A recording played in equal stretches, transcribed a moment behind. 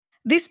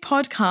This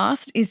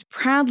podcast is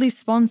proudly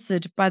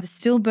sponsored by the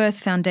Stillbirth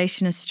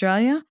Foundation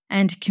Australia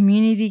and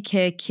Community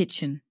Care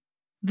Kitchen.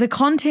 The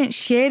content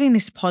shared in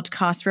this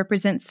podcast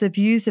represents the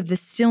views of the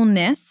Still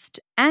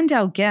Nest and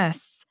our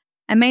guests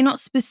and may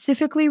not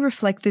specifically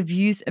reflect the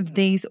views of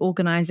these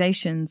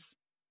organisations.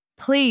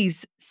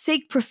 Please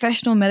seek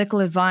professional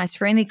medical advice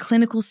for any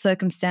clinical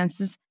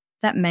circumstances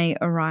that may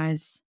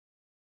arise.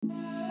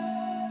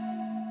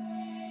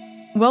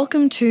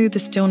 Welcome to the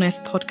Still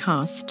Nest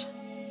podcast,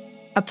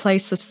 a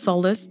place of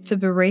solace for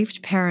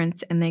bereaved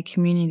parents and their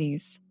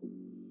communities.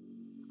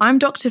 I'm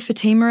Dr.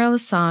 Fatima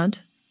El-Assad,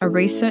 a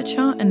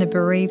researcher and a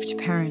bereaved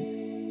parent.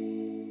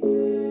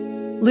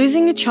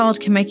 Losing a child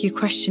can make you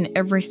question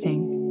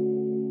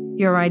everything: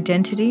 your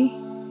identity,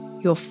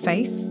 your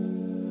faith,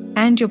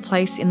 and your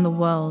place in the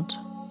world.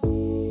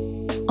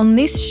 On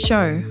this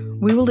show,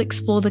 we will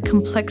explore the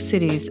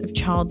complexities of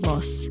child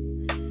loss,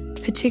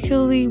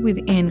 particularly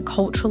within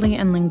culturally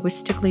and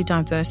linguistically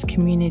diverse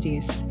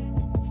communities.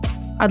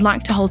 I'd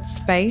like to hold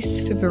space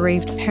for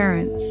bereaved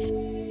parents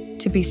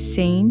to be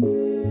seen,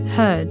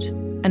 heard,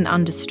 and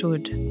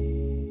understood.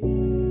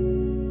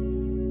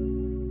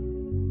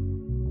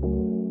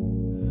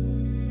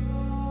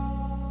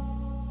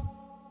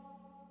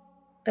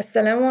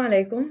 Assalamu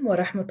alaikum wa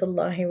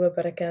rahmatullahi wa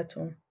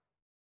barakatuh.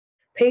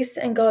 Peace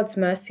and God's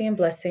mercy and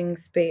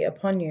blessings be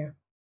upon you.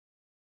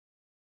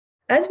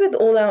 As with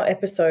all our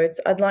episodes,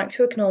 I'd like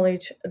to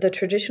acknowledge the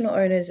traditional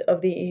owners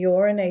of the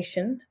Eora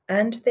Nation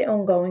and their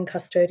ongoing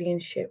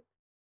custodianship.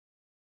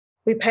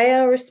 We pay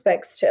our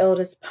respects to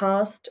elders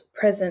past,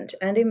 present,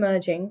 and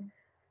emerging,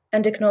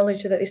 and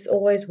acknowledge that this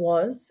always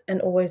was and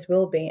always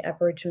will be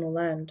Aboriginal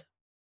land.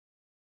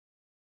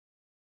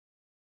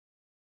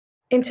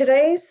 In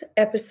today's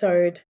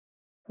episode,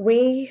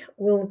 we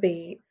will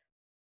be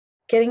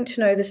getting to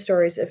know the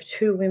stories of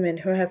two women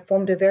who have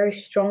formed a very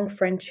strong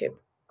friendship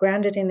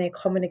grounded in their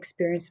common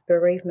experience of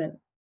bereavement.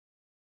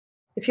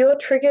 If you're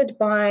triggered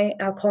by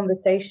our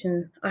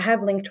conversation, I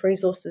have linked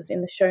resources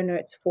in the show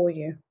notes for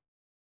you.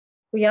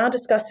 We are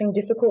discussing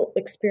difficult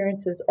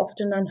experiences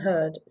often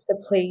unheard, so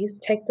please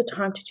take the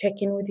time to check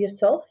in with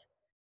yourself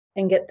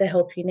and get the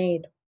help you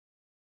need.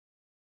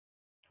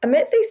 I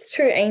met these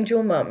two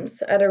angel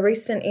mums at a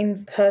recent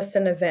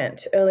in-person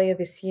event earlier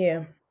this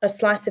year, A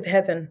Slice of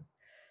Heaven,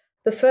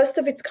 the first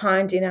of its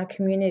kind in our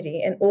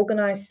community and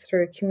organised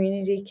through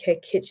Community Care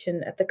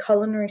Kitchen at the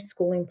Culinary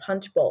School in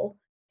Punchbowl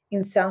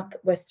in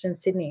southwestern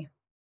Sydney.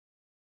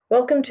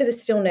 Welcome to the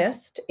Still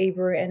Nest,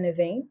 Ebru and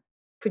Naveen.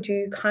 Could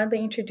you kindly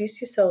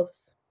introduce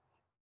yourselves?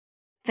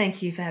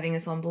 Thank you for having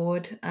us on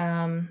board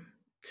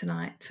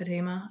tonight,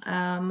 Fatima.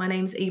 My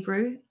name's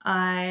Ebru.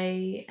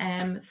 I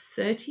am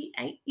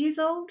 38 years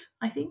old,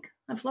 I think.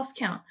 I've lost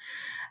count.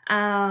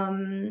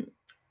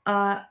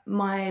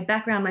 My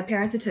background, my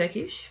parents are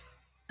Turkish.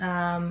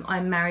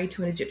 I'm married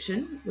to an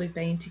Egyptian. We've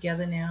been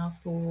together now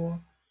for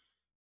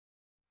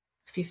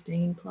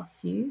 15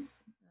 plus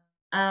years.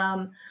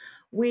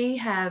 We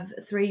have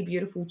three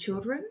beautiful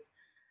children.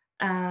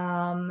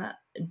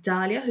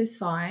 Dahlia, who's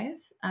 5,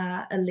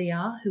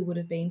 Aaliyah, who would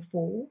have been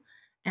 4,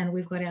 and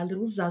we've got our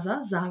little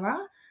Zaza,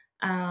 Zara,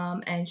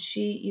 and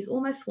she is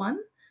almost 1.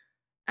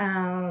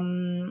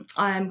 I'm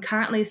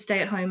currently a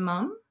stay-at-home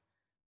mum.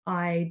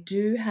 I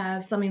do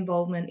have some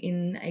involvement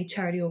in a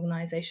charity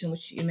organisation,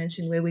 which you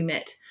mentioned, where we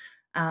met,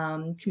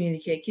 Community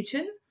Care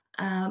Kitchen.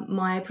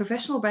 My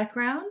professional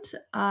background,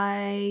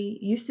 I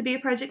used to be a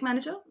project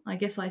manager. I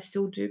guess I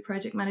still do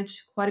project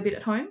manage quite a bit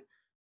at home.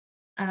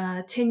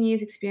 10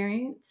 years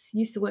experience,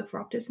 used to work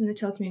for Optus in the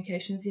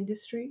telecommunications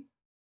industry.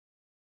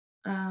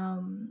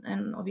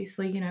 And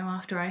obviously,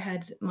 after I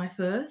had my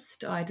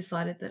first, I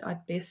decided that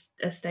I'd be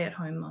a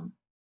stay-at-home mum.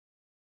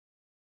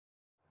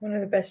 One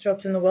of the best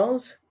jobs in the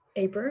world,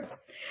 Ebru.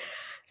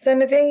 So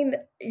Naveen,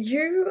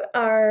 you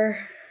are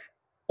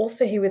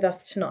also here with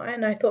us tonight,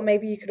 and I thought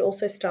maybe you could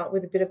also start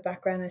with a bit of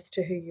background as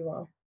to who you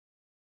are.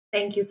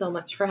 Thank you so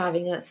much for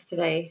having us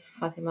today,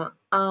 Fatima.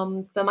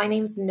 So my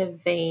name's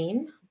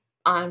Naveen.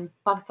 I'm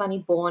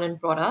Pakistani born and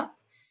brought up.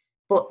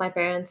 Both my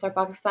parents are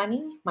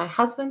Pakistani. My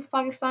husband's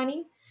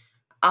Pakistani.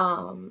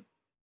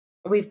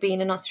 We've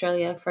been in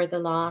Australia for the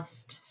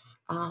last,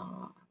 I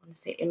want to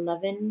say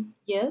 11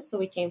 years. So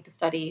we came to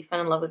study, fell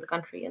in love with the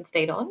country and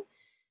stayed on.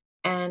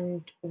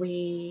 And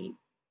we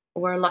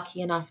were lucky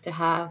enough to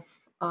have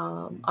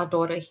a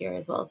daughter here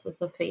as well. So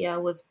Sophia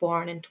was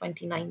born in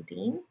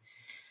 2019.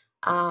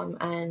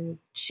 And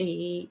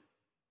she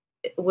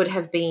would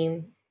have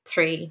been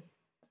 3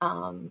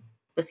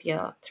 this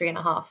year,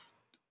 3.5.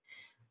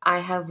 I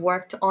have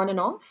worked on and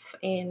off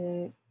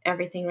in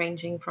everything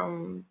ranging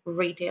from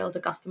retail to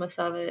customer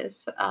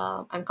service.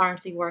 I'm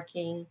currently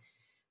working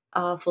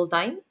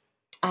full-time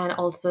and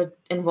also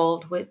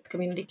involved with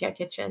Community Care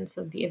Kitchen.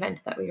 So the event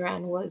that we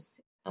ran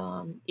was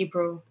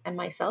Ebru and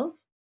myself.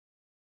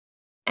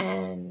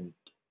 And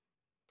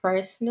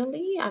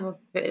personally, I'm a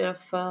bit of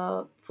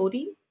a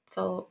foodie,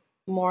 so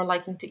more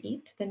liking to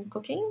eat than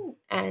cooking,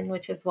 and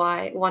which is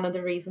why one of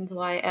the reasons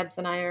why Ebs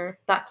and I are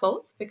that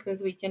close,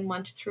 because we can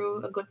munch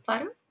through a good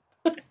platter.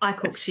 I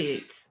cook, she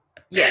eats.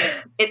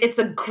 Yeah, it's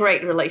a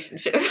great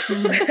relationship.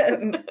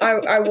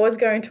 I was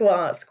going to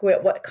ask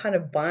what kind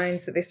of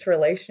binds this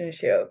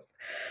relationship.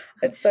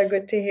 It's so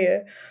good to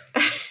hear.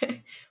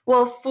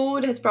 Well,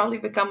 food has probably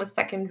become a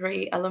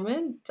secondary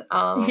element. Yeah,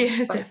 But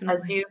as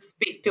definitely. you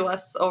speak to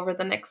us over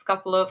the next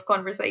couple of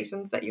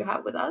conversations that you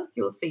have with us,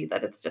 you'll see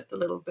that it's just a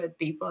little bit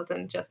deeper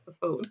than just the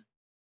food.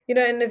 You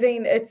know,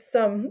 Naveen, it's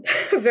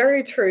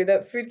very true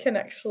that food can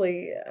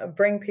actually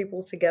bring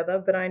people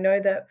together. But I know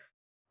that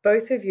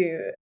both of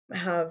you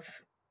have,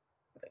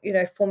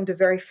 formed a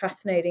very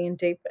fascinating and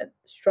deep and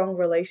strong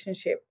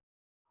relationship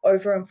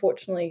over,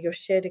 unfortunately, your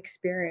shared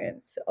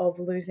experience of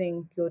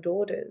losing your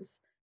daughters.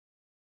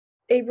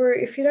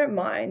 Ebru, if you don't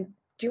mind,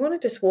 do you want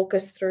to just walk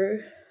us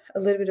through a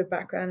little bit of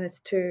background as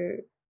to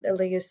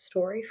Aaliyah's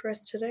story for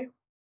us today?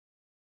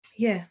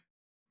 Yeah.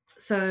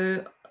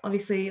 So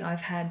obviously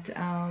I've had,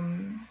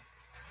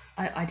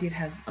 I did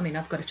have,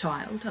 I've got a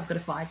child. I've got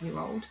a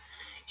 5-year-old.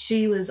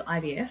 She was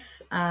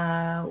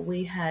IVF.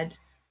 We had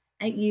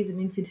 8 years of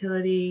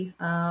infertility,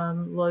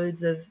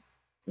 loads of,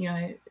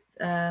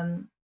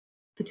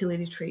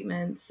 fertility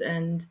treatments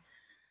and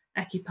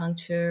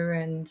acupuncture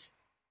and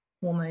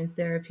hormone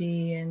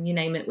therapy and you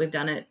name it, we've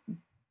done it.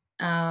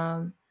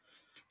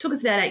 Took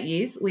us about 8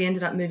 years. We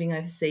ended up moving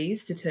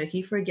overseas to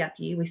Turkey for a gap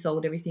year. We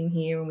sold everything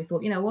here and we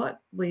thought, you know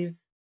what, we're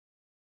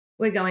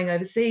going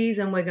overseas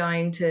and we're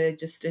going to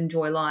just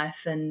enjoy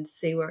life and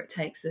see where it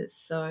takes us.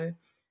 So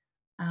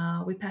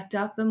we packed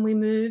up and we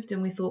moved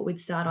and we thought we'd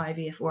start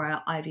IVF or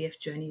our IVF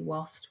journey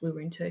whilst we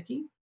were in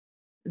Turkey.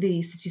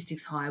 The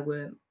statistics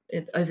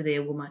over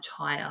there were much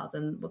higher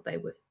than what they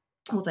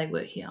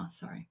were here.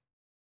 Sorry.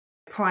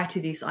 Prior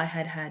to this, I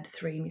had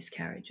 3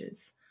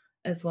 miscarriages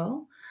as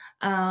well.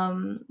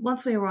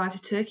 Once we arrived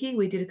to Turkey,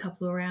 we did a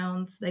couple of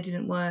rounds. They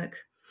didn't work.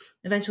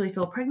 Eventually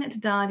fell pregnant to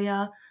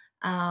Dahlia.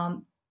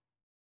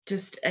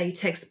 Just a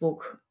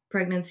textbook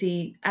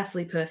pregnancy,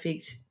 absolutely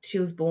perfect. She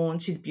was born.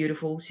 She's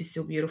beautiful. She's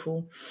still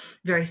beautiful.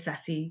 Very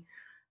sassy.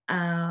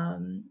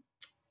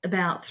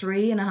 About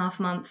 3.5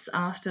 months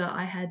after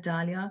I had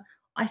Dahlia,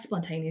 I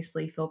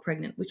spontaneously fell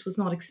pregnant, which was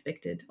not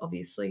expected,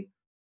 obviously.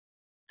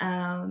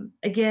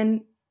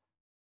 Again,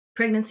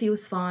 pregnancy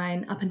was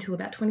fine up until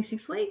about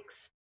 26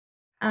 weeks.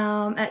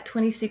 At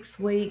 26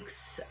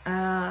 weeks,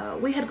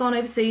 we had gone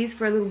overseas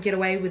for a little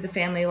getaway with the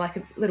family, like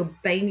a little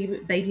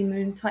baby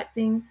moon type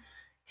thing.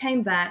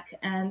 Came back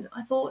and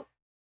I thought,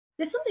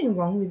 there's something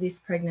wrong with this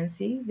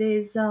pregnancy.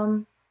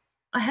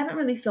 I haven't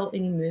really felt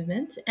any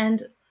movement,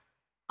 and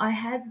I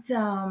had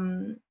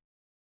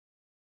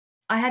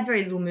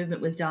very little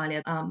movement with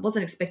Dahlia.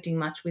 Wasn't expecting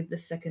much with the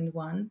second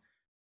one,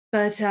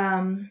 but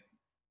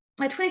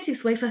at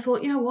 26 weeks, I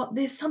thought, you know what,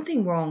 there's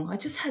something wrong. I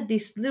just had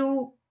this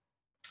little,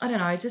 I don't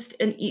know, just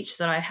an itch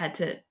that I had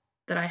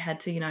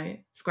to,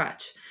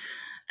 scratch.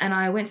 And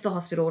I went to the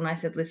hospital and I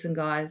said, listen,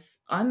 guys,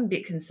 I'm a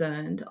bit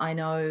concerned. I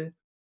know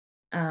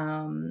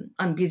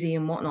I'm busy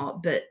and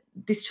whatnot, but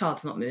this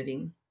child's not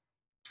moving.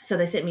 So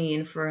they sent me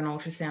in for an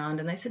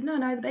ultrasound and they said, no,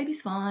 the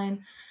baby's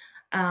fine.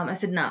 I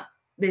said, nah,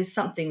 there's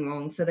something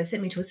wrong. So they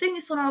sent me to a senior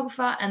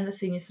sonographer and the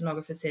senior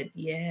sonographer said,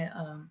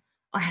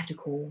 I have to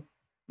call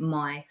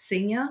my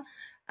senior.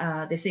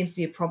 There seems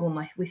to be a problem.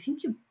 We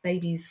think your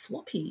baby's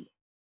floppy.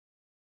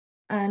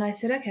 And I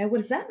said, okay, what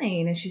does that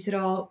mean? And she said,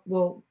 oh,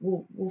 well,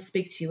 we'll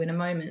speak to you in a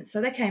moment.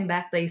 So they came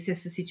back, they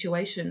assessed the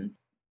situation,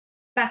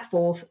 back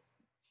forth.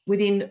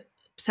 Within,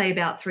 say,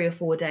 about 3 or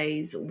 4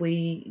 days,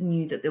 we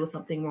knew that there was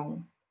something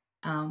wrong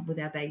with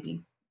our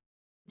baby.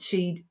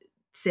 She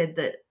said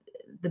that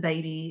the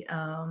baby,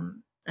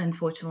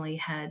 unfortunately,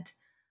 had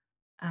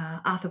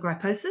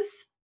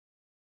arthrogryposis,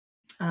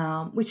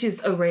 which is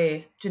a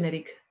rare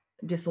genetic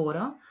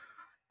disorder.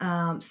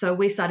 So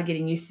we started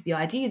getting used to the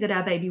idea that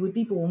our baby would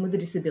be born with a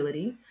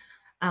disability.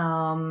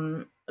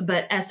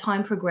 But as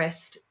time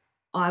progressed,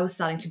 I was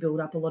starting to build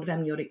up a lot of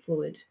amniotic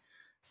fluid.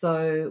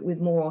 So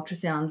with more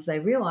ultrasounds, they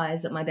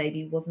realised that my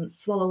baby wasn't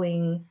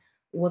swallowing,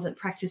 wasn't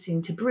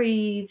practicing to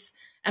breathe,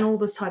 and all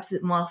those types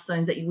of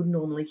milestones that you would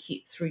normally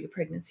hit through your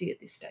pregnancy at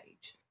this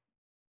stage.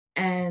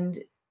 And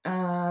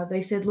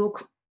they said,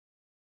 look,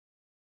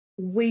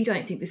 we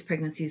don't think this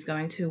pregnancy is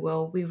going too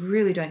well. We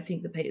really don't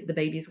think the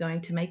baby is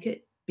going to make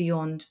it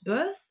beyond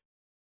birth.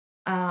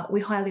 We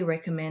highly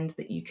recommend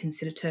that you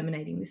consider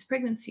terminating this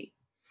pregnancy.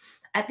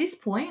 At this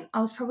point,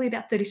 I was probably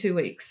about 32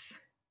 weeks.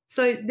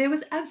 So there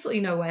was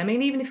absolutely no way. I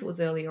mean, even if it was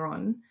earlier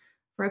on,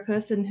 for a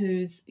person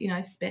who's,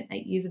 spent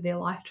 8 years of their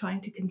life trying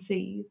to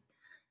conceive,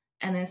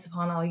 and then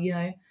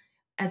subhanAllah,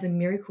 as a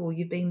miracle,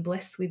 you've been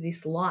blessed with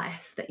this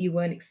life that you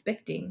weren't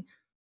expecting.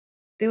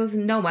 There was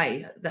no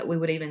way that we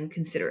would even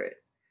consider it.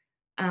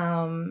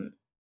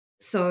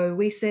 So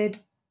we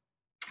said,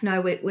 no,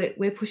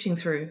 we're pushing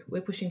through.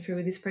 We're pushing through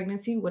with this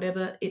pregnancy.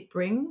 Whatever it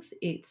brings,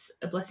 it's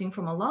a blessing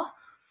from Allah.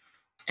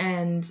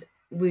 And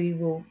we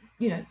will,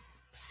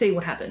 see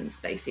what happens,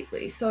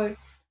 basically. So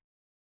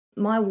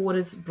my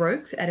waters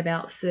broke at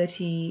about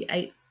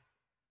 38,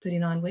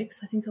 39 weeks,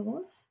 I think I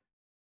was.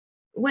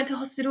 Went to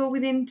hospital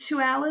within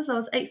 2 hours. I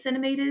was 8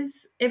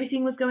 centimetres.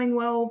 Everything was going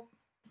well.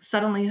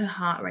 Suddenly her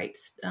heart rate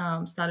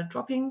started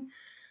dropping.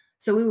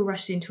 So we were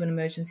rushed into an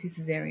emergency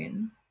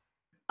cesarean.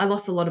 I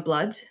lost a lot of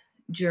blood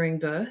during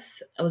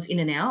birth. I was in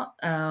and out.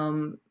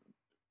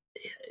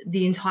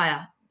 The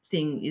entire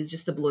thing is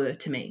just a blur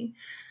to me.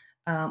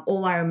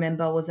 All I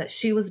remember was that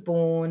she was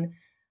born.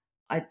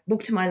 I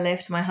looked to my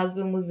left, my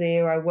husband was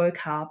there. I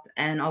woke up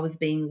and I was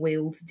being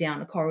wheeled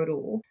down a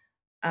corridor.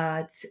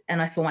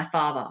 And I saw my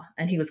father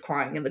and he was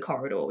crying in the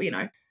corridor,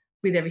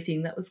 with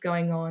everything that was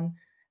going on.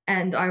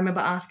 And I remember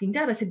asking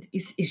Dad, I said,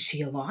 is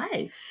she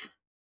alive?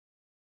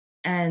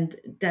 And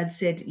Dad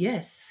said,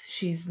 yes,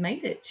 she's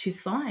made it. She's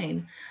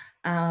fine.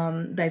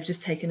 They've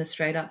just taken her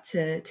straight up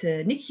to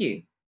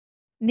NICU.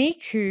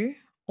 NICU,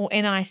 or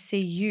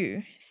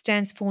NICU,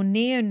 stands for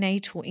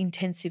Neonatal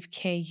Intensive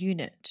Care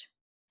Unit.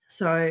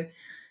 So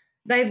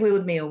they've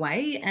wheeled me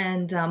away,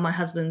 and my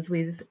husband's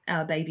with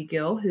our baby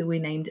girl, who we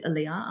named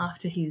Aaliyah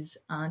after his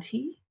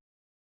auntie.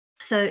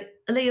 So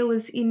Aaliyah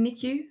was in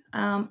NICU.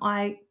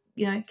 I,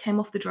 came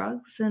off the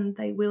drugs, and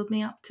they wheeled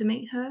me up to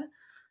meet her,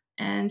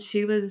 and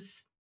she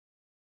was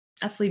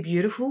absolutely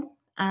beautiful,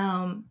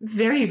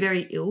 very,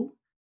 very ill.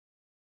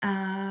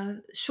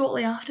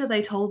 Shortly after,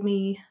 they told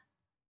me,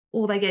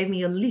 or they gave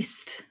me a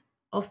list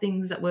of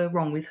things that were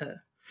wrong with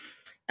her.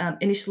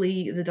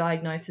 Initially, the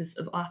diagnosis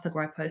of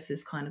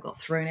arthrogryposis kind of got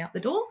thrown out the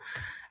door.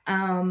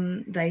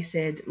 They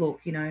said, look,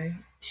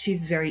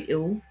 she's very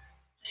ill.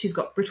 She's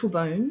got brittle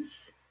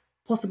bones,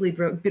 possibly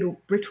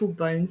brittle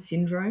bone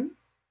syndrome.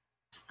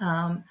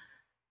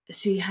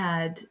 She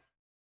had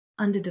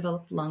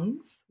underdeveloped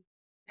lungs.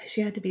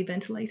 She had to be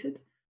ventilated.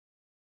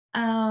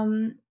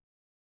 As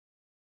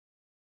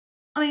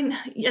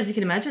you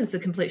can imagine, it's a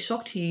complete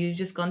shock to you. You've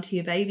just gone to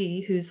your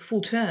baby who's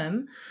full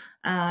term.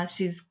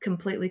 She's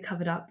completely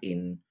covered up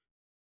in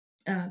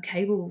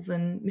cables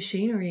and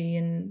machinery,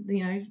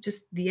 and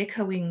just the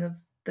echoing of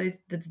those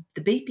the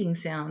beeping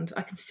sound.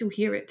 I can still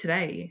hear it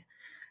today.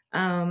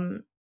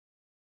 The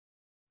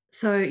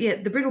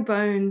brittle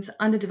bones,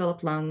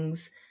 underdeveloped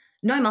lungs,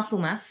 no muscle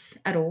mass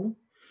at all,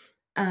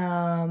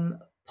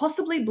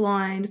 possibly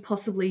blind,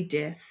 possibly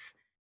deaf,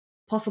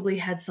 possibly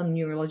had some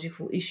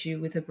neurological issue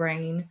with her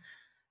brain.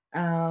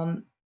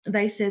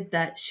 They said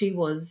that she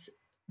was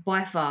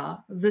by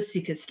far the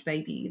sickest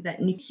baby that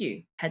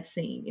NICU had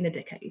seen in a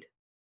decade.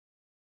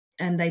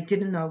 And they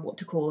didn't know what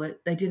to call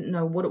it. They didn't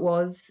know what it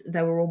was.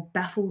 They were all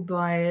baffled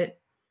by it.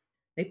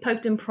 They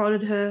poked and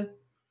prodded her.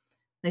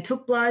 They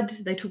took blood.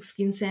 They took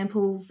skin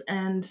samples.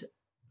 And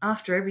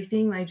after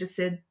everything, they just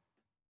said,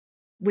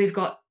 we've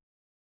got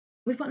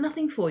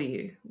nothing for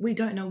you. We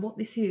don't know what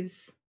this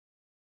is.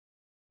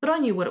 But I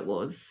knew what it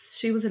was.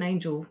 She was an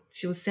angel.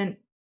 She was sent,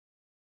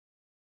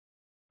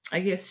 I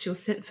guess she was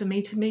sent for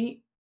me to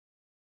meet.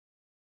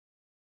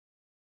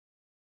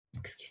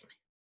 Excuse me.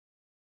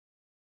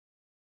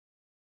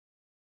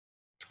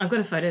 I've got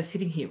a photo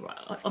sitting here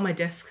on my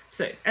desk.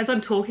 So as I'm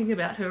talking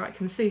about her, I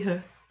can see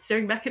her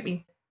staring back at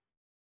me.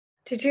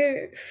 Did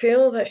you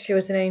feel that she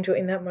was an angel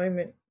in that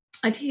moment?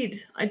 I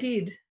did.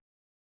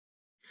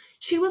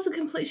 She was a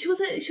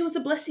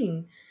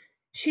blessing.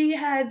 She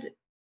had,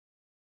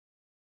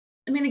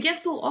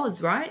 against all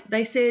odds, right?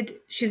 They said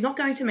she's not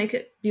going to make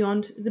it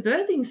beyond the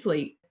birthing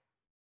suite.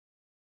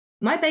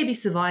 My baby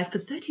survived for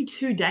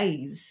 32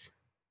 days.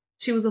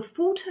 She was a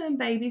full-term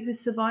baby who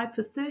survived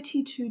for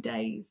 32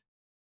 days.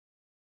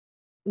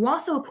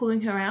 Whilst they were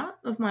pulling her out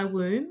of my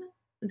womb,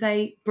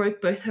 they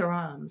broke both her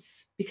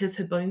arms because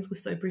her bones were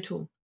so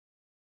brittle.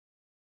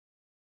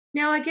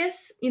 Now, I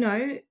guess,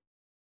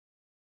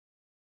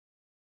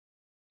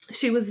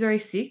 she was very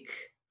sick.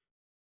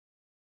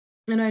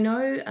 And I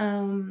know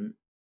I'm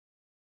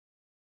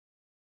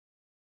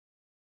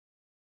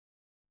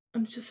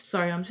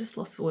just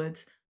lost for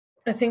words.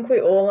 I think we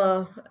all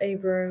are,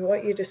 Ebru.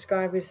 What you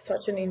describe is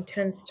such an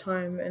intense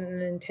time and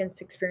an intense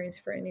experience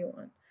for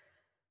anyone.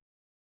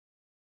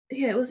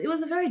 Yeah, it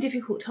was a very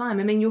difficult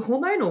time. You're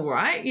hormonal,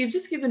 right? You've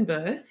just given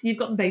birth. You've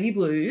got the baby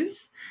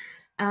blues.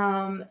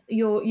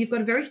 You've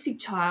got a very sick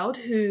child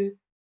who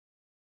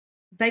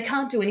they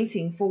can't do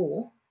anything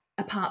for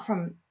apart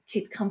from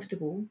keep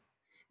comfortable.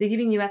 They're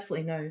giving you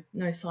absolutely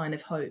no sign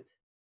of hope.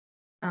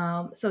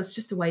 So it's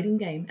just a waiting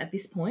game at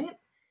this point.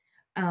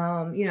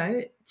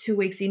 2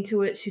 weeks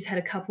into it, she's had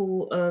a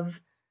couple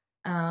of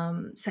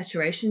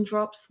saturation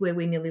drops where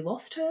we nearly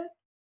lost her.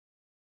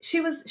 She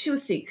was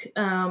sick.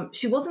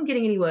 She wasn't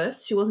getting any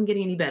worse. She wasn't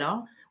getting any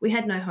better. We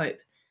had no hope.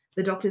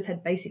 The doctors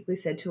had basically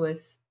said to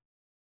us,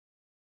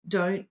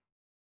 don't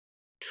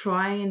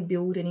try and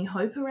build any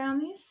hope around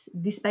this.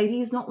 This baby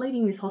is not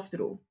leaving this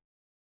hospital.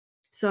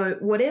 So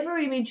whatever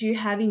image you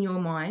have in your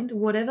mind,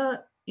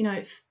 whatever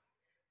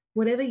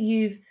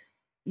you've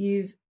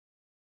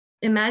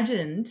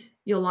imagined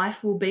your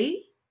life will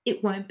be,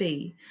 it won't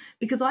be.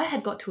 Because I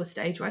had got to a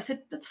stage where I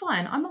said, that's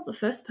fine. I'm not the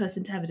first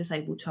person to have a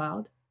disabled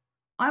child.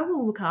 I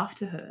will look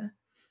after her.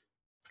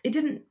 It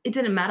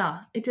didn't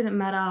matter. It didn't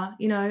matter,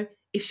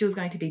 if she was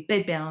going to be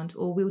bedbound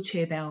or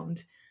wheelchair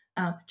bound,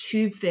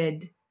 tube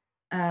fed,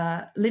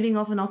 living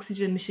off an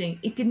oxygen machine.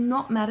 It did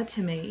not matter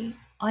to me.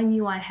 I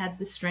knew I had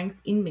the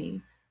strength in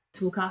me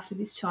to look after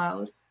this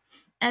child.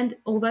 And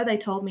although they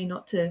told me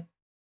not to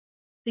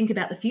think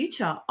about the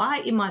future, I,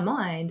 in my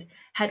mind,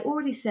 had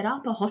already set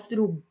up a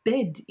hospital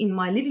bed in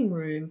my living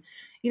room,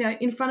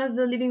 in front of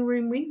the living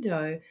room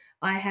window.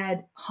 I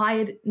had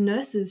hired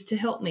nurses to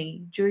help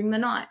me during the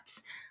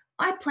nights.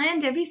 I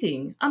planned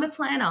everything. I'm a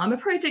planner. I'm a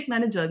project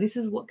manager. This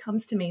is what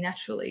comes to me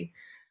naturally.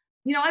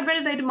 I'd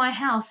renovated my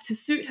house to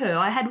suit her.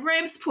 I had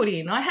ramps put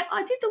in.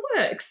 I did the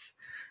works.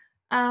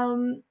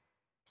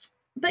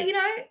 But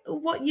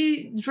what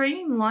you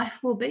dream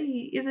life will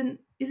be isn't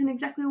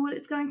exactly what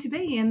it's going to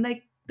be. And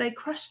they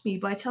crushed me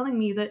by telling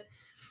me that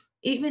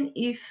even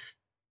if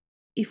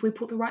we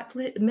put the right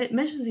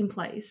measures in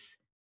place,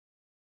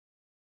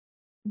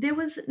 there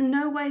was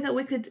no way that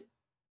we could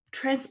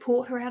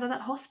transport her out of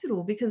that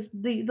hospital, because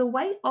the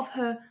weight of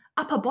her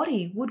upper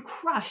body would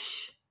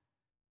crush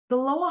the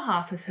lower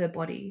half of her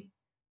body,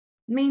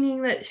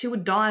 meaning that she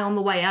would die on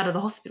the way out of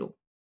the hospital.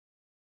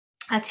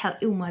 That's how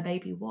ill my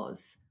baby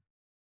was.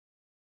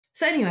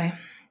 So anyway,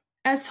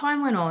 as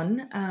time went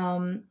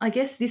on, I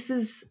guess this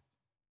is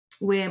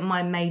where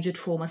my major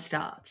trauma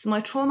starts.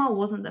 My trauma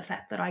wasn't the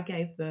fact that I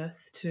gave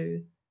birth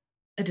to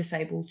a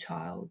disabled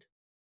child,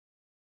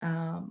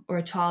 or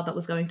a child that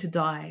was going to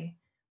die.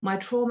 My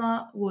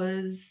trauma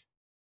was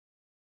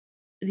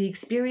the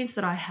experience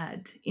that I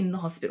had in the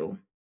hospital.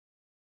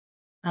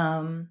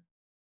 I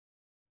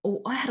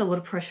had a lot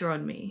of pressure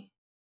on me,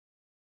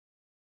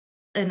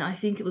 and I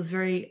think it was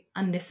very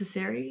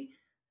unnecessary.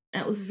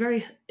 And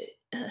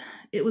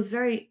it was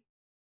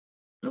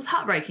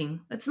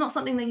heartbreaking. It's not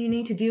something that you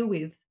need to deal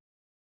with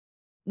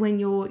when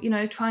you're,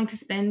 trying to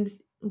spend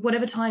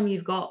whatever time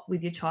you've got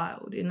with your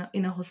child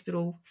in a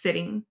hospital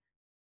setting.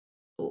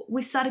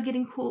 We started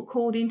getting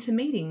called into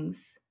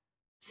meetings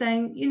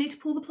saying, you need to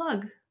pull the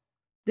plug.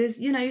 There's,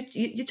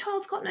 your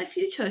child's got no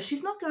future.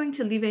 She's not going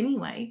to live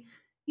anyway.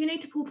 You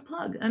need to pull the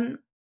plug. And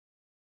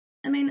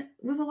I mean,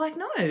 we were like,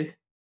 no,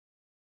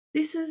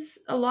 this is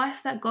a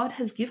life that God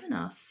has given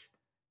us.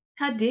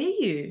 How dare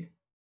you?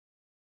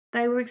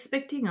 They were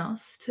expecting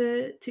us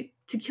to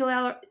kill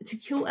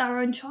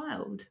our own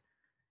child.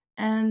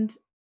 And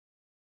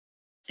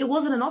it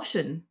wasn't an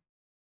option.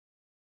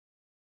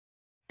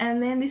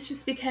 And then this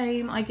just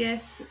became, I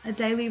guess, a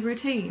daily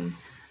routine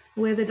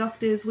where the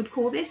doctors would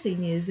call their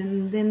seniors,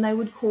 and then they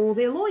would call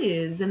their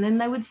lawyers, and then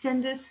they would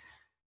send us,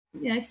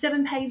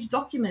 7-page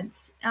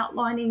documents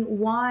outlining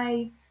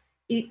why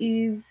it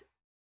is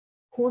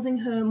causing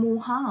her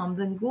more harm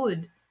than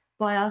good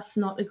by us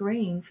not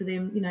agreeing for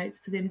them,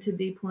 for them to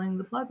be pulling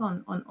the plug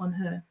on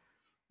her.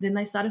 Then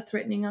they started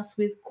threatening us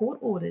with court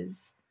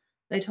orders.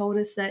 They told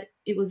us that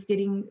it was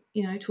getting,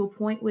 to a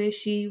point where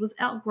she was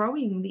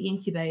outgrowing the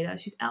incubator.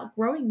 She's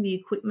outgrowing the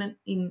equipment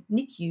in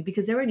NICU,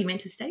 because they're only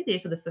meant to stay there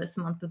for the first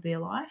month of their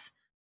life.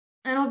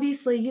 And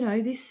obviously,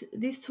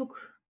 this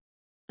took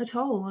a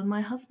toll on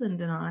my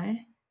husband and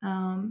I.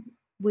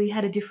 We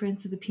had a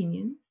difference of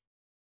opinions.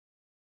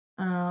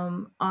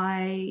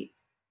 I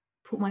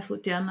put my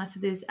foot down and I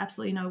said, there's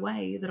absolutely no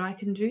way that I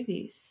can do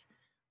this.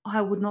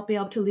 I would not be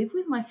able to live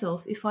with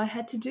myself if I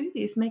had to do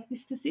this, make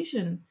this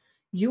decision.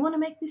 You want to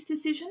make this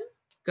decision?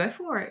 Go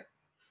for it.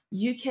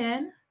 You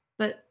can,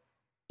 but,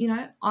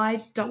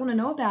 I don't want to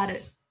know about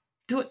it.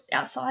 Do it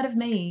outside of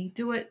me.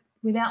 Do it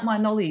without my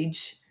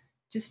knowledge.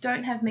 Just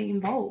don't have me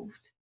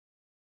involved.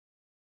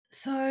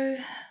 So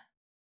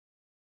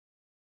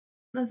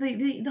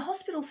the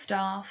hospital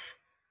staff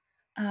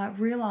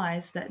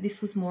realised that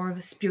this was more of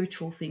a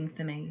spiritual thing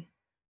for me.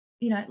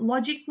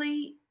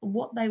 Logically,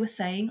 what they were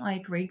saying, I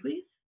agreed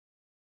with.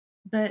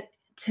 But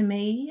to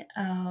me,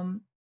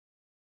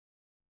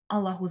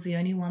 Allah was the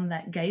only one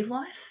that gave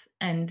life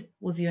and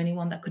was the only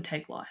one that could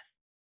take life.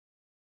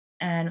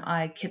 And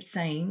I kept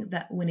saying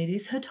that when it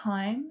is her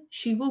time,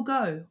 she will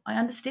go. I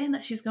understand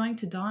that she's going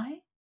to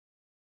die,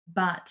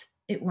 but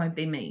it won't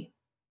be me.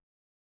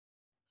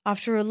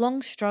 After a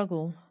long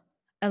struggle,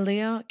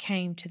 Aaliyah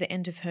came to the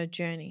end of her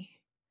journey.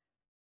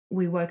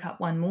 We woke up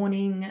one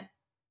morning.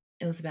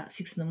 It was about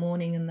 6 a.m,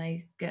 and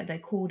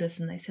they called us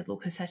and they said,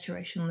 look, her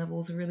saturation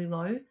levels are really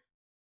low.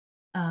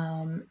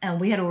 And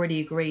we had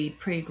already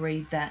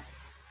pre-agreed that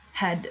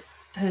had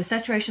her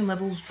saturation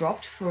levels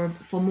dropped for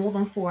more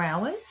than 4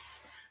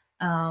 hours,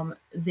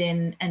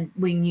 then, and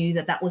we knew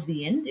that was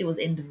the end. It was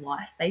end of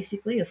life,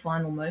 basically, a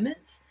final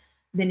moments.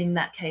 Then in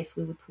that case,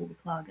 we would pull the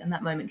plug, and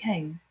that moment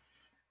came.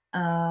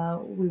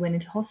 We went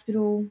into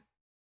hospital.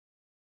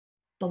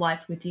 The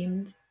lights were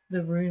dimmed.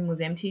 The room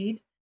was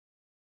emptied.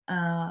 They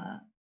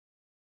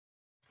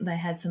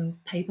had some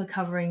paper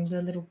covering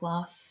the little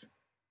glass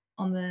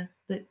on the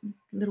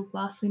little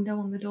glass window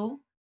on the door.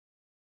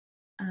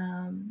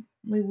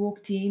 We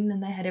walked in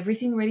and they had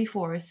everything ready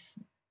for us.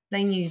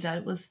 They knew that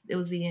it was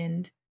the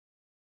end.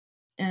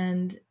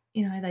 And,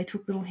 they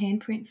took little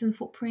handprints and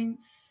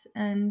footprints,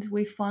 and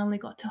we finally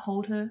got to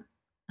hold her,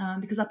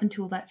 because up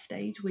until that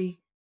stage,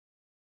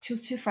 she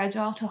was too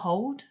fragile to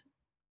hold.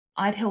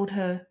 I'd held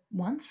her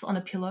once on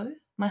a pillow.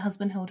 My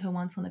husband held her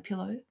once on a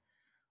pillow.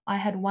 I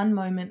had one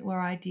moment where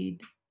I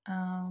did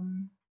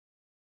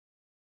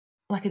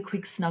like a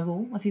quick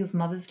snuggle. I think it was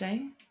Mother's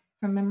Day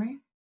from memory.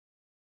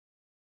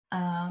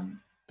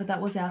 But But that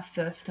was our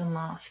first and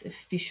last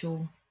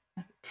official,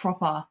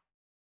 proper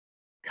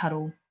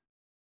cuddle.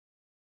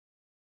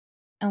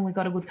 And we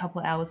got a good couple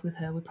of hours with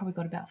her. We probably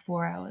got about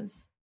 4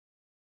 hours.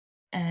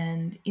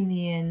 And in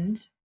the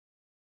end,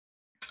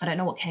 I don't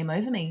know what came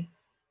over me.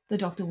 The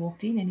doctor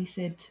walked in and he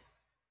said,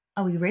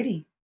 "Are we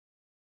ready?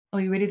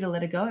 Are we ready to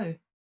let her go?"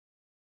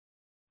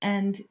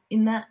 And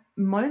in that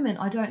moment,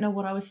 I don't know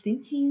what I was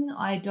thinking.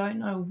 I don't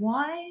know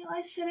why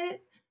I said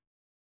it.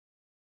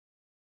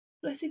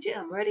 But I said,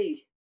 "Yeah, I'm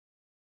ready."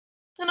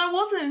 And I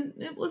wasn't.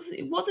 It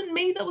wasn't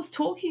me that was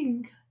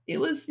talking. It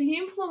was the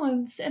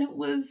influence, and it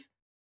was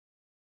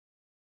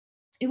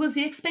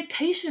the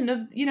expectation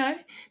of,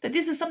 that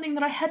this is something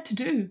that I had to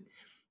do.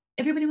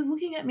 Everybody was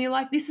looking at me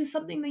like, this is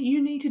something that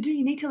you need to do.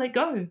 You need to let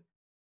go.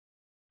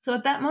 So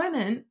at that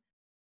moment,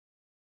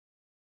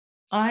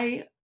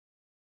 I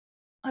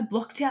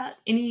blocked out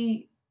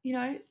any,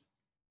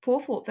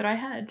 forethought that I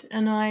had,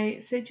 and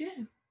I said,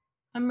 "Yeah,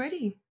 I'm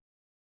ready."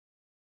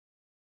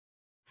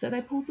 So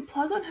they pulled the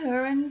plug on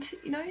her, and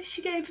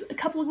she gave a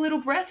couple of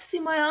little breaths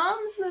in my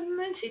arms, and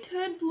then she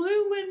turned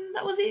blue, and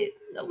that was it.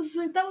 That was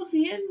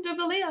the end of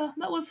Aaliyah.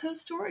 That was her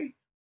story.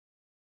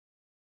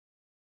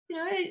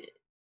 The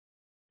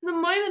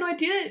moment I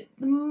did it,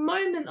 the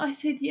moment I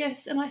said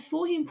yes, and I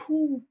saw him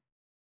pull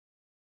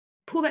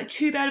that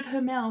tube out of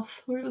her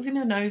mouth, or it was in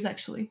her nose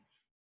actually.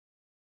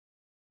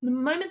 The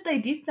moment they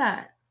did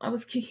that, I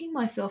was kicking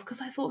myself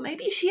because I thought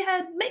maybe she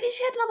had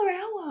another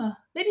hour,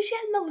 maybe she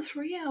had another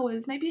 3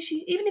 hours, maybe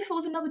even if it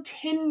was another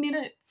 10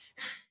 minutes.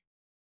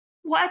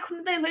 Why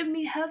couldn't they let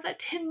me have that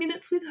 10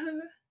 minutes with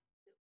her?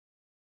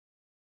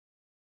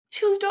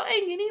 She was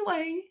dying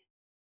anyway.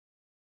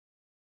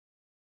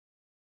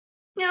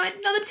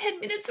 Another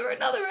 10 minutes or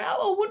another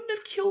hour wouldn't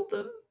have killed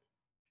them.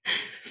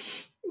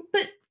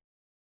 But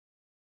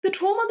the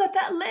trauma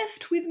that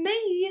left with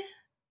me,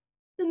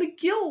 and the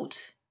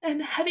guilt,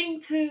 and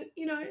having to,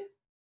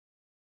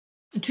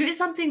 do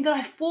something that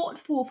I fought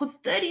for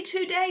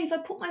 32 days. I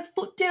put my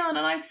foot down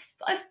and I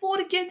fought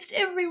against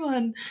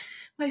everyone.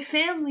 My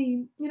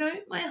family,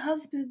 my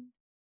husband.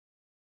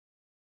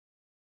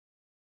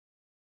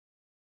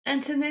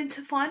 And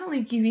to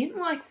finally give in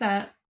like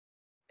that.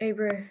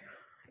 Ebru,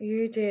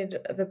 you did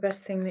the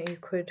best thing that you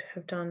could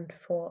have done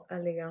for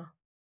Aliyah.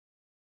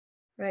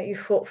 Right? You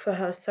fought for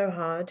her so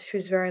hard. She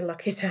was very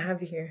lucky to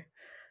have you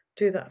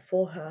do that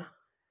for her.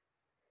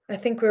 I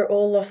think we're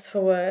all lost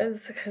for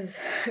words because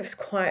it was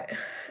quite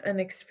an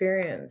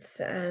experience,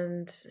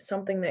 and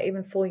something that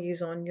even 4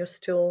 years on, you're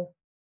still,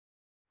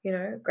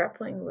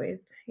 grappling with.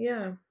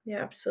 Yeah,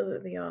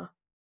 absolutely are.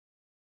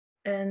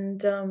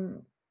 And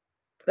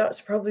that's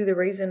probably the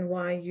reason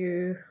why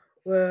you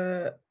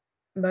were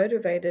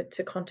motivated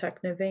to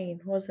contact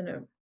Naveen, wasn't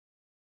it?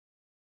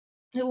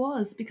 It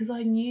was, because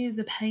I knew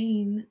the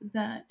pain,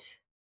 the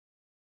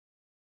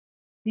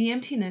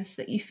emptiness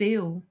that you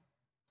feel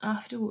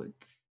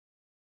afterwards,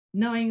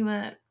 knowing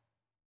that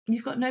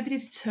you've got nobody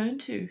to turn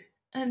to.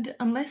 And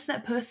unless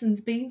that person's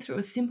been through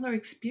a similar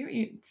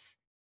experience,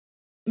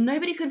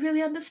 nobody could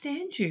really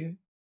understand you.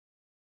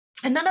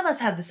 And none of us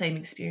have the same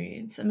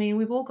experience. I mean,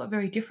 we've all got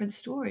very different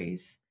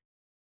stories,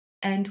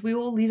 and we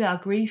all live our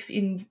grief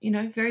in,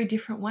 very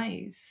different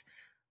ways.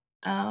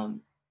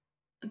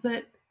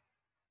 But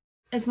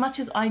as much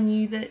as I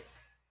knew that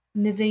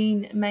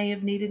Naveen may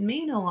have needed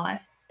me in her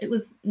life, it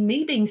was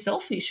me being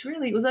selfish,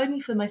 really. It was only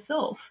for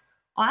myself.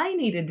 I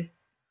needed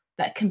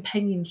that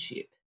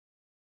companionship.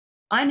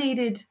 I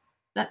needed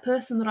that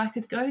person that I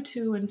could go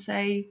to and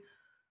say,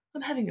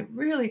 "I'm having a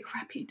really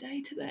crappy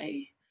day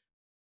today,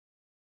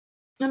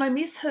 and I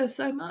miss her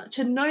so much,"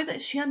 and know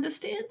that she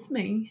understands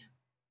me.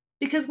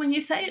 Because when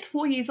you say it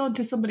 4 years on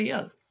to somebody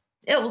else,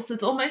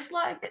 it's almost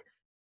like,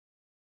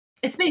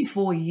 it's been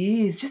 4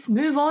 years, just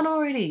move on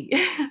already.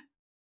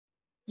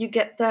 You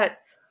get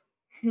that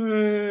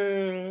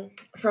from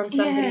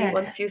somebody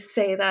once you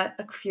say that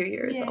a few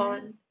years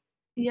on.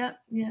 Yeah.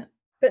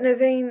 But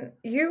Naveen,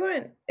 you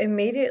weren't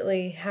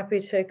immediately happy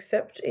to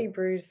accept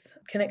Ebru's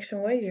connection,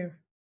 were you?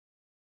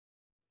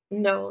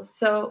 No,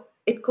 so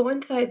it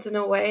coincides in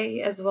a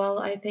way as well.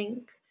 I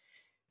think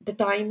the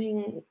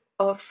timing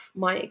of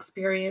my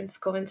experience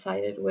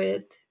coincided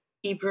with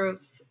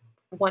Ebru's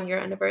 1 year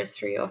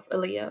anniversary of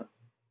Aaliyah.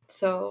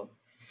 So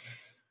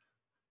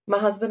my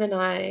husband and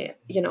I,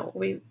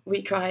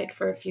 we tried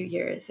for a few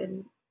years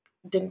and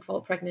didn't fall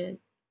pregnant.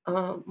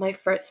 My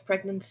first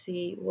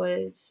pregnancy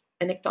was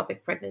an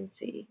ectopic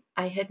pregnancy.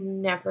 I had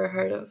never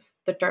heard of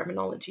the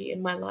terminology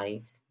in my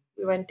life.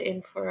 We went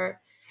in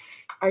for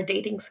our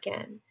dating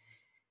scan,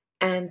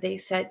 and they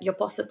said, "You're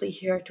possibly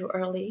here too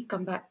early.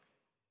 Come back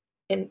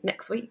in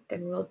next week,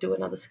 and we'll do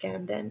another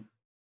scan then."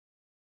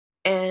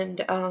 And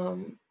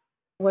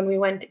when we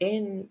went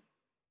in,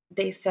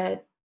 they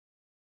said,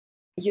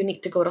 "You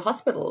need to go to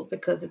hospital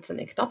because it's an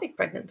ectopic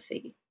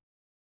pregnancy."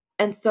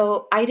 And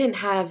so I didn't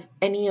have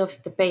any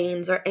of the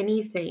pains or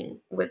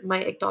anything with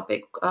my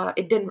ectopic.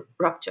 It didn't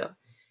rupture.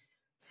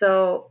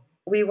 So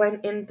we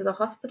went into the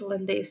hospital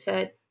and they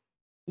said,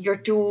 your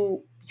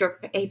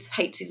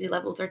HCG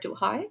levels are too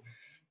high,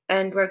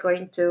 and we're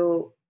going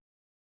to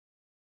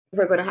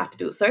we're going to have to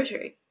do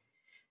surgery.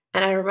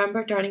 And I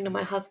remember turning to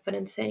my husband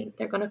and saying,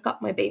 they're going to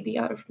cut my baby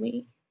out of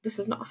me. This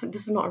is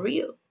not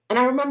real. And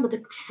I remember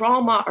the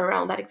trauma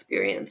around that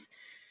experience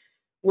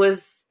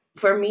was,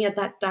 for me at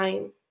that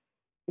time,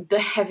 the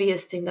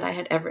heaviest thing that I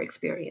had ever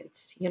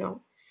experienced, you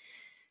know.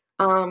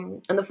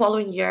 And the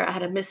following year, I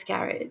had a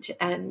miscarriage,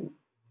 and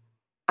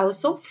I was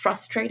so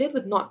frustrated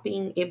with not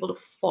being able to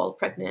fall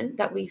pregnant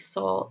that we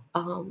saw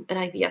an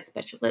IVF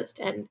specialist,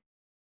 and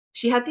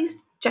she had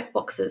these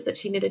checkboxes that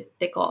she needed to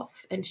tick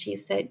off, and she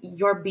said,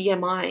 your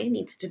BMI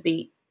needs to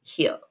be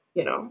here,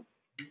 you know.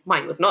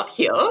 Mine was not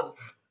here.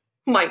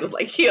 Mine was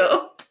like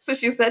here. So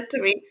she said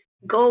to me,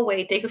 go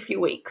away, take a few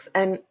weeks,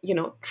 and, you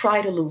know,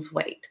 try to lose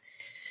weight.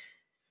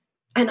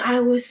 And I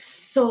was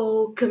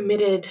so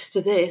committed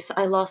to this.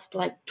 I lost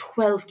like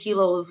 12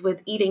 kilos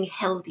with eating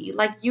healthy.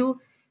 Like,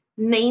 you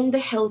name the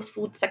health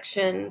food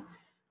section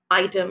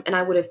item and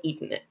I would have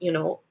eaten it, you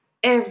know,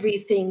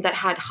 everything that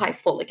had high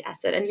folic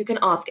acid. And you can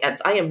ask Ebs,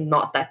 I am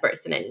not that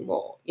person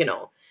anymore, you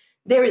know.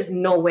 There is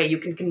no way you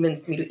can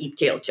convince me to eat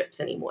kale chips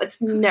anymore.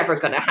 It's never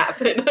going to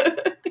happen.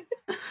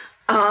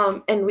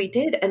 And we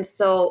did. And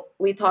so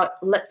we thought,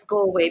 let's go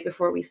away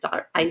before we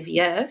start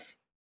IVF.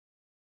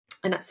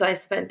 And so I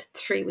spent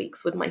 3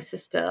 weeks with my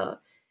sister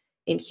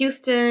in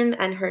Houston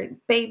and her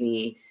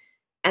baby.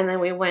 And then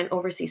we went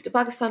overseas to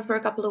Pakistan for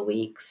a couple of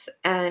weeks.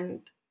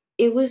 And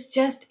it was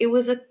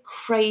a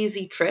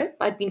crazy trip.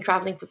 I'd been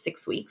traveling for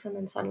 6 weeks and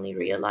then suddenly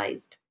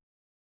realized,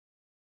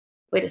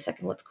 wait a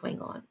second, what's going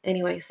on?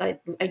 Anyway, so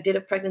I did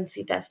a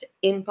pregnancy test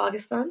in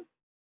Pakistan.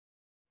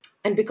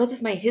 And because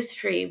of my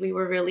history, we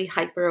were really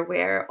hyper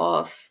aware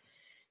of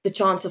the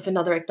chance of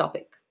another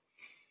ectopic.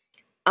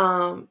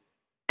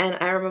 And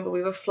I remember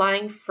we were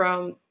flying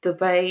from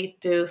Dubai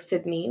to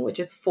Sydney, which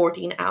is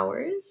 14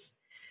 hours.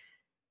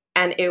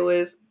 And it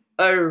was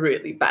a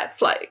really bad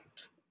flight.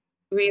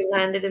 We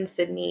landed in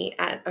Sydney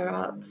at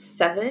around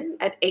 7.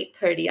 At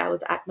 8:30, I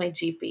was at my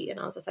GP. And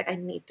I was just like, I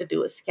need to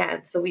do a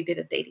scan. So we did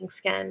a dating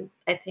scan,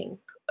 I think,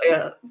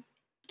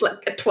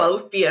 like at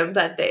 12 p.m.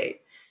 that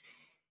day.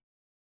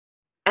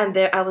 And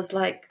there I was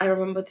like, I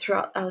remember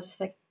throughout, I was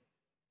just like,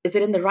 is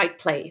it in the right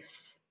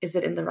place? Is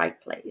it in the right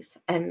place?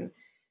 And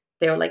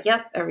they were like,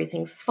 yep,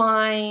 everything's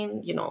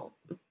fine. You know,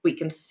 we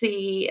can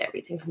see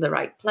everything's in the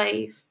right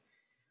place.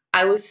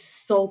 I was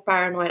so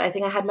paranoid. I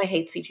think I had my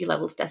HCG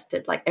levels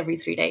tested like every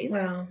 3 days.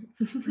 Wow.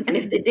 And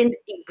if they didn't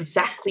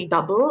exactly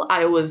double,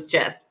 it was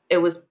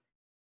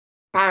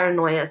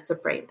paranoia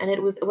supreme. And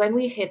it was when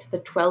we hit the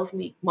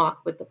 12-week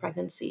mark with the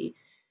pregnancy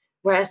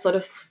where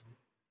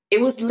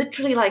it was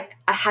literally like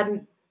I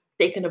hadn't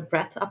taken a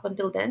breath up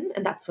until then.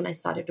 And that's when I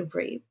started to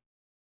breathe.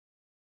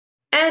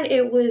 And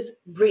it was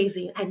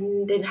breezy. I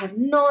didn't have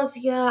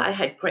nausea. I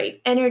had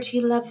great energy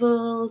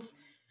levels.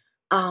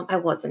 I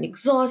wasn't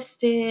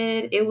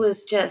exhausted. It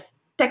was just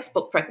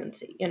textbook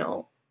pregnancy, you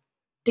know,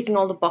 ticking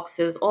all the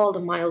boxes, all the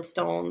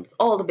milestones,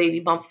 all the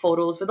baby bump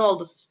photos with all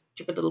the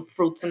stupid little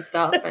fruits and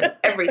stuff, and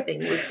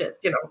everything was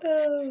just, you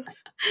know.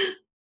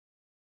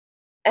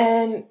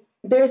 And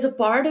there's a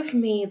part of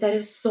me that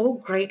is so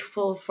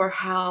grateful for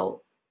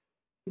how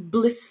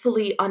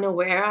blissfully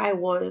unaware I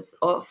was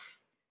of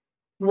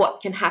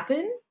what can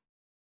happen,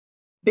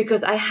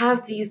 because I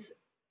have these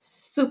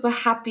super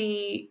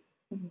happy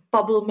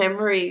bubble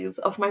memories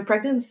of my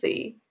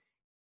pregnancy.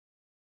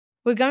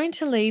 We're going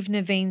to leave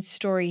Naveen's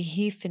story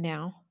here for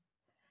now.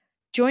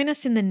 Join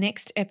us in the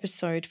next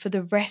episode for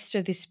the rest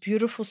of this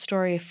beautiful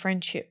story of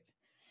friendship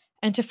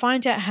and to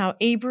find out how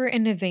Ebru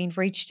and Naveen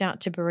reached out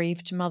to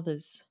bereaved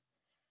mothers.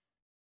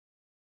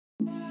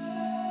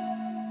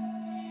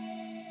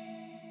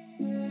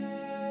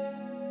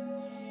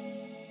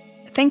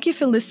 Thank you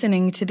for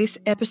listening to this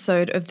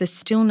episode of the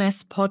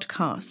Stillness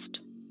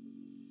podcast.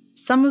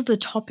 Some of the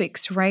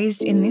topics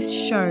raised in this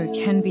show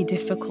can be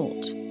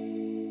difficult.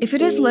 If it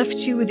has left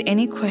you with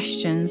any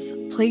questions,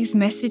 please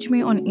message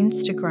me on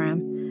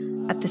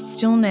Instagram at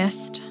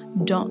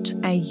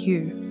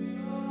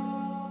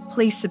thestillnest.au.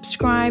 Please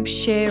subscribe,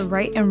 share,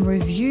 rate and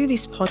review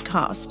this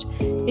podcast.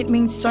 It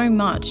means so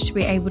much to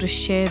be able to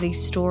share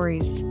these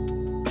stories.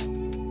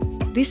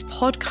 This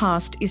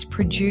podcast is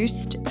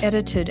produced,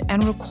 edited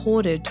and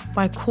recorded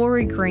by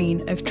Corey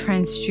Green of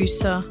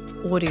Transducer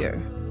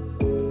Audio.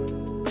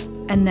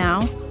 And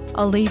now,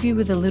 I'll leave you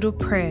with a little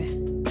prayer.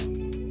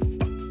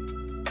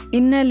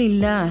 Inna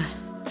lillah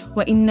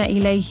wa inna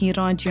ilayhi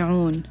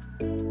raji'un.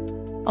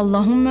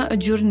 Allahumma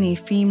ajurni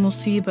fi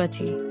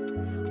musibati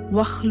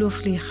wa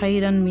akhluf li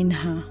khayran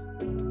minha.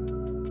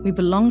 We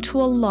belong to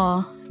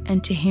Allah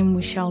and to Him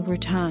we shall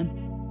return.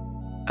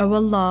 O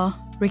Allah,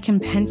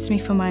 recompense me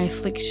for my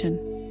affliction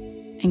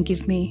and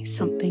give me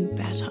something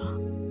better.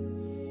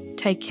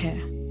 Take care.